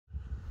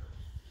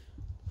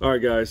All right,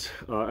 guys,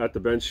 at the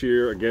bench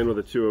here again with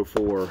a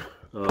 204.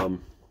 Going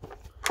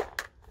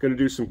to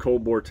do some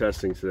cold bore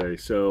testing today.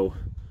 So,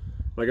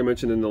 like I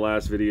mentioned in the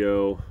last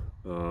video,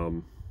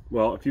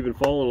 well, if you've been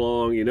following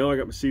along, you know I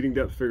got my seating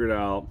depth figured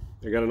out.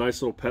 I got a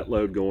nice little pet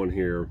load going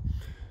here.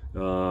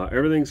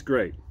 Everything's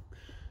great.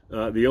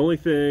 The only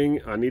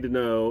thing I need to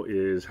know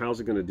is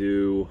how's it going to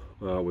do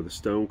with a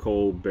stone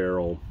cold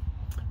barrel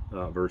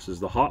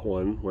versus the hot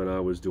one when I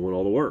was doing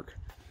all the work.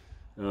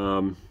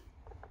 And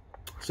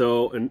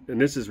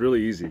this is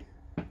really easy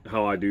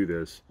how I do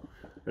this,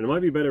 and it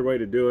might be a better way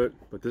to do it,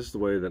 but this is the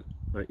way that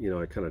I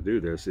kind of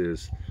do this.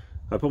 Is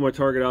I put my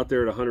target out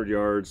there at 100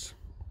 yards,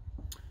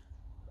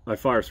 I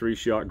fire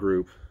 3-shot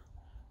group,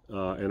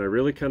 and I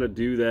really kind of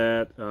do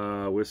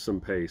that with some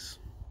pace.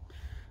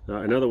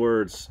 In other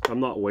words,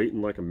 I'm not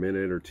waiting like a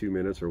minute or 2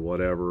 minutes or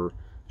whatever,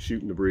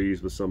 shooting the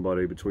breeze with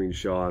somebody between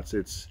shots.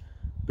 It's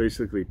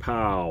basically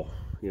pow,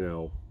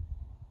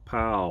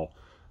 pow,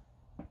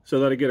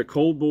 so that I get a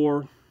cold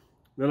bore.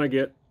 Then I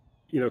get,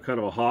 kind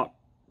of a hot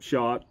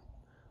shot,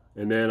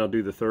 and then I'll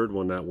do the third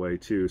one that way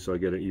too, so I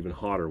get an even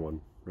hotter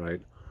one,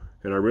 right?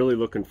 And I'm really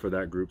looking for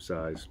that group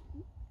size.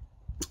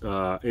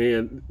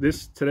 And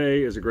this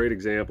today is a great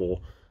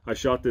example. I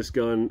shot this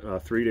gun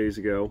 3 days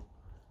ago.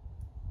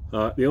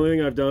 The only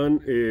thing I've done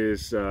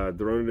is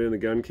thrown it in the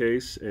gun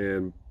case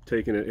and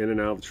taken it in and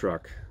out of the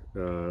truck,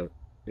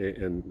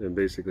 and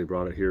basically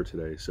brought it here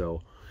today.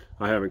 So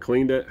I haven't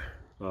cleaned it,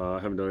 I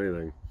haven't done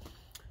anything.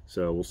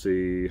 So we'll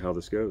see how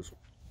this goes.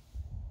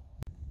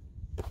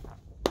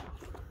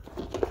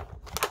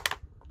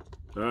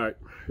 All right,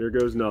 here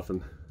goes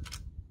nothing.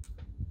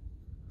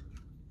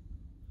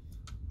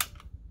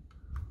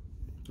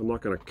 I'm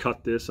not going to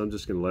cut this, I'm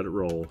just going to let it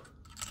roll.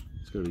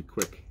 It's going to be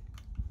quick.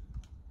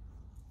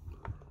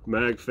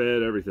 Mag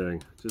fed,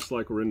 everything, just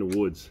like we're in the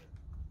woods.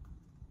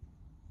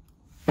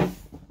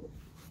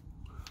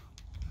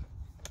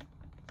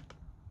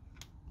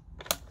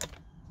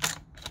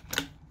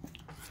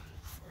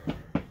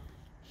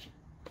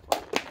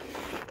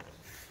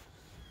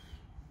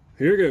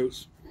 Here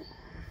goes.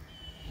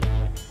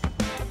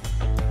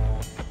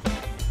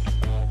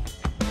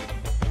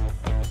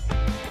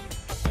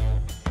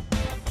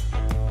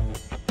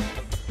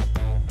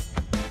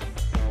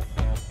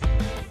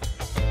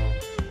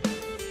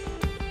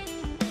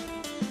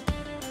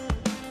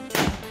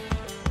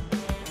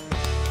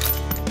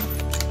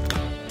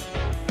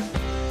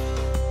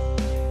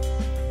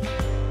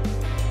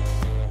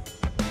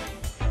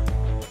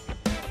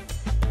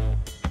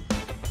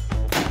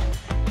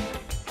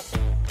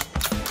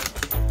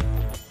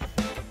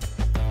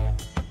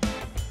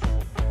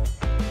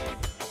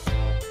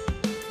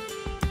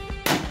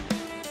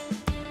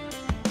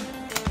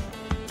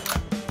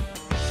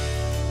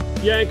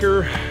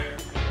 Yanker.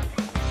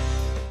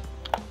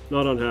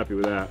 Not unhappy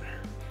with that.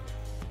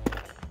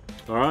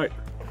 All right,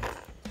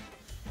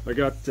 I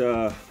got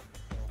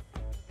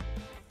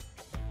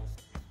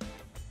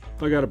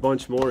a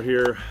bunch more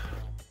here.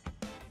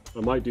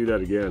 I might do that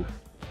again.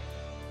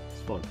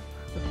 It's fun.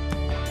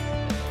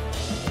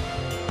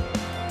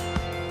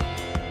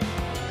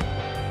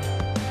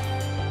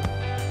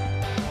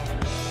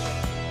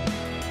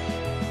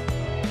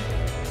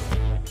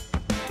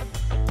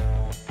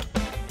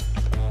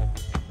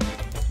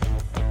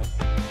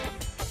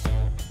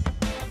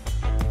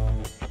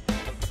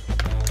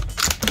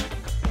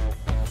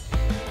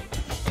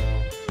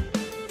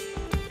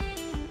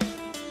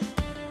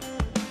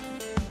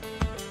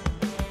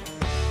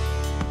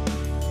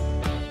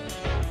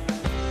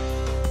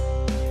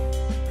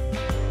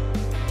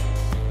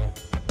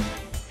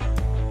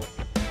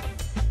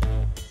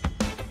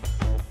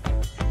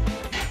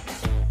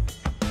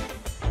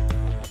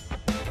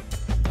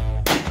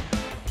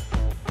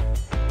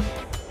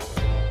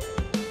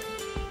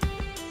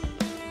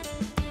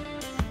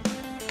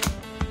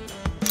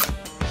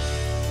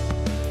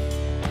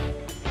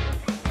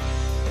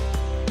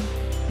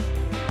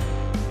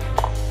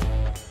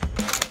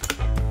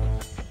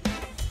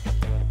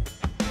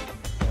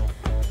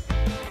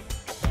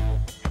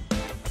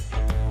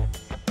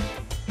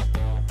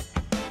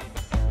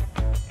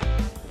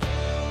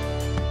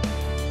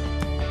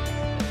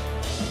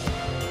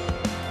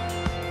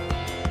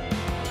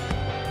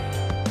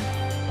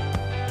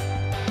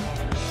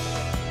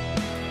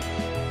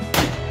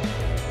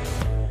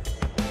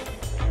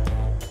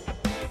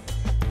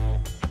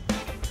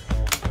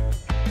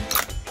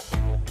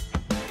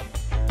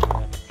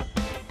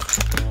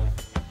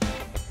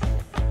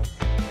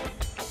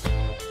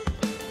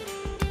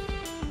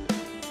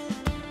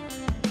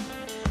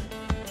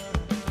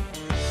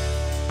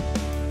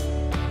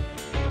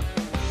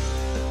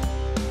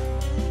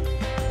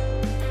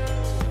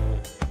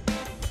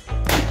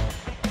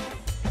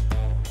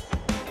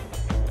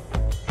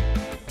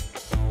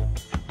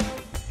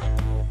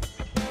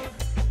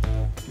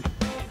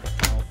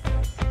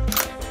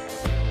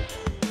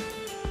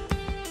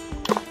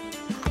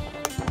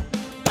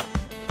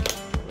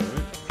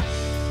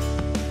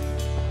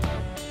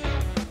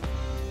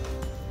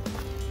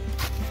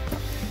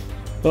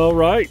 All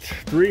right,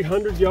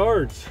 300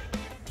 yards.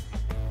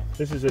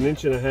 This is an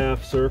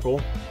 1.5-inch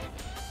circle,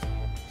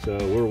 so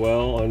we're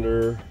well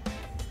under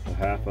a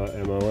half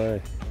a MOA.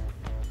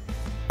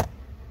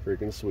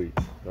 Freaking sweet.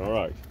 All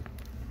right.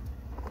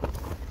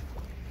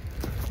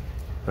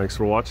 Thanks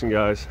for watching,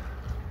 guys.